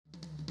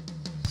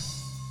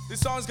This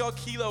song's called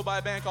Kilo by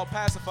a band called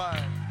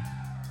Passafire.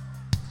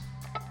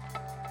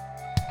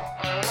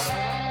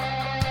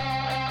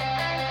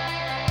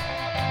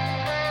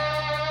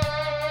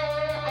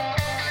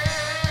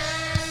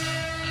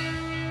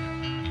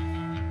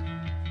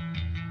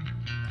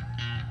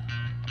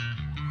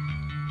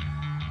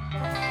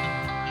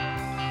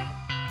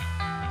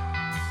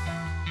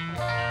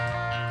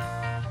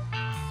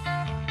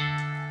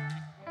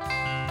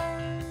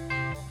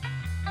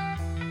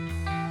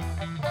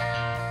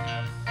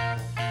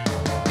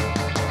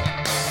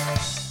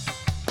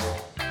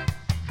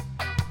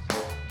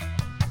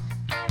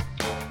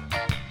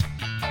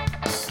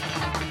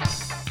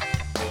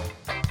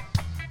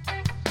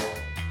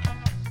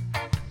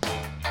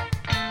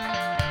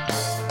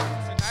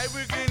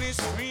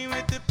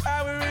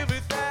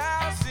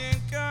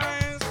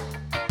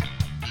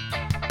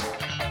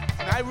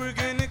 We're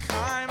gonna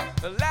climb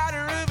the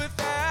ladder of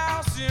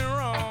 1,000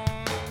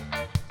 rungs.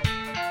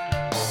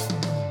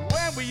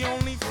 When we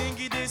only think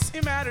it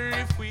doesn't matter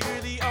if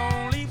we're the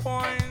only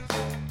ones.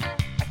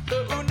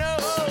 Oh no!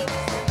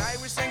 Tonight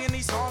we're singing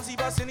these songs, he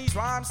busting these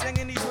rhymes,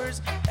 singing these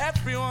words.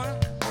 Everyone.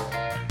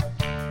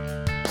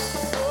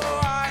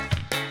 Oh,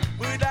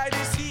 would I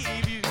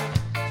deceive you?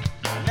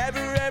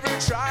 Never ever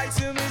try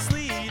to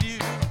mislead you.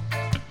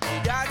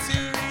 You got to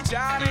reach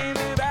out in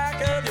the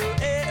back of your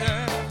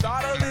head.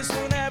 Thought of this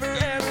will never.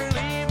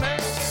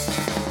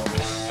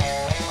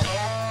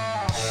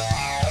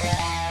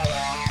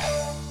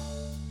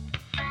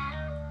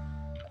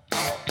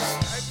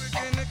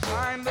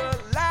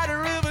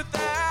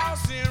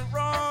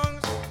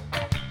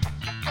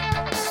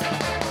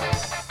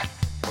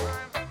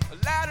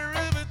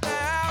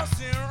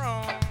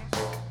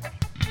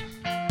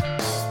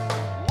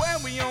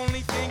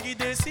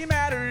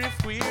 Matter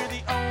if we're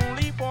the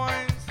only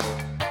ones.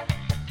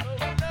 Oh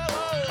no!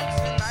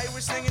 Tonight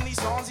we're singing these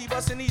songs, he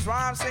busting these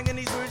rhymes, singing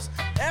these words.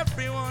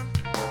 Everyone.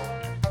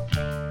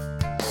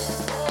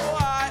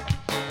 Oh,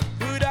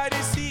 would I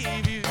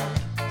deceive you?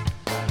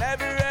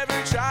 Never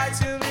ever try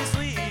to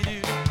mislead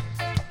you.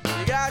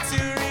 You got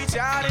to reach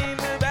out in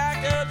the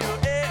back of your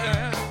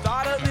head.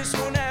 Thought of this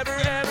will never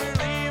ever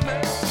leave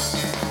me.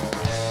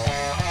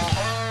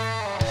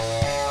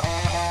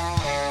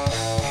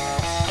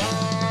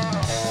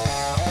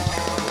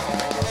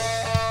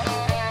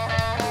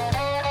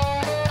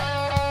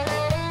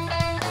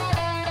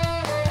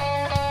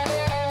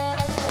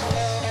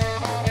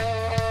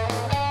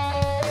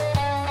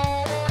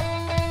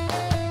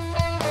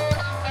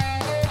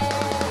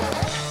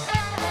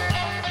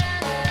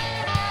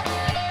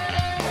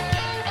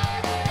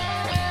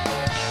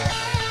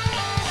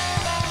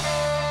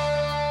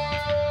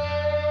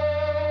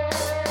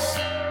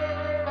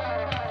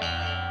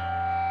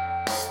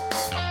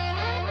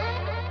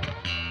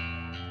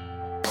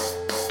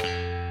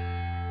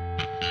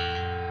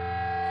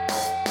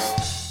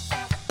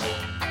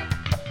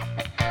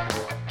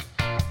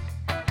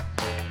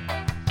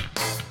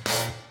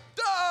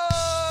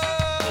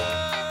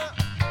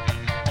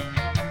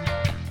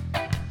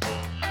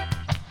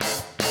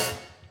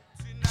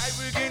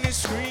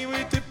 Scream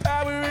with the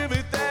power of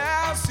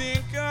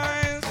 1,000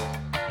 guns.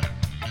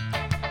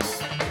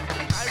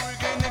 Tonight we're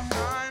gonna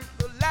climb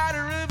the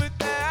ladder of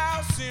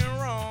 1,000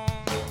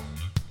 rungs.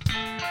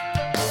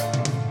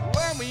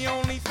 When we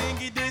only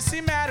think it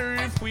doesn't matter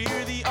if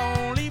we're the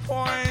only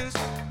ones.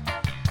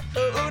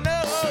 Oh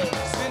no!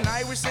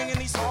 Tonight we're singing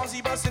these songs,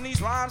 he busting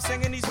these rhymes,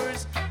 singing these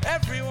words.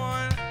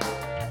 Everyone.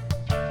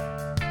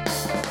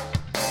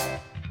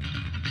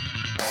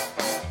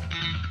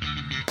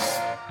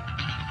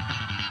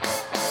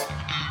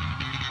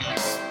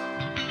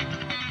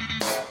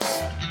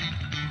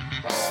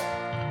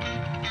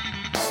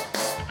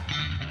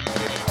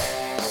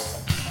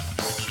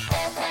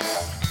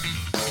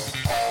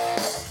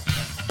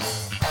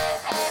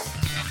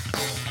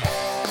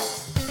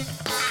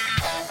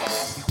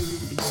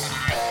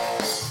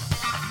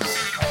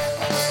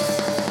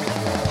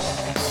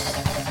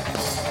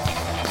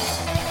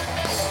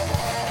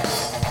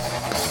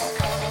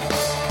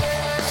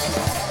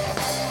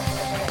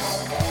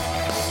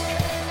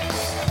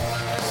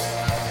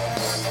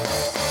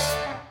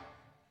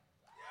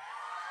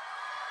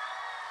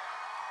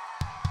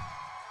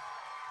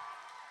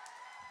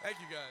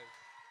 Thank you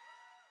guys.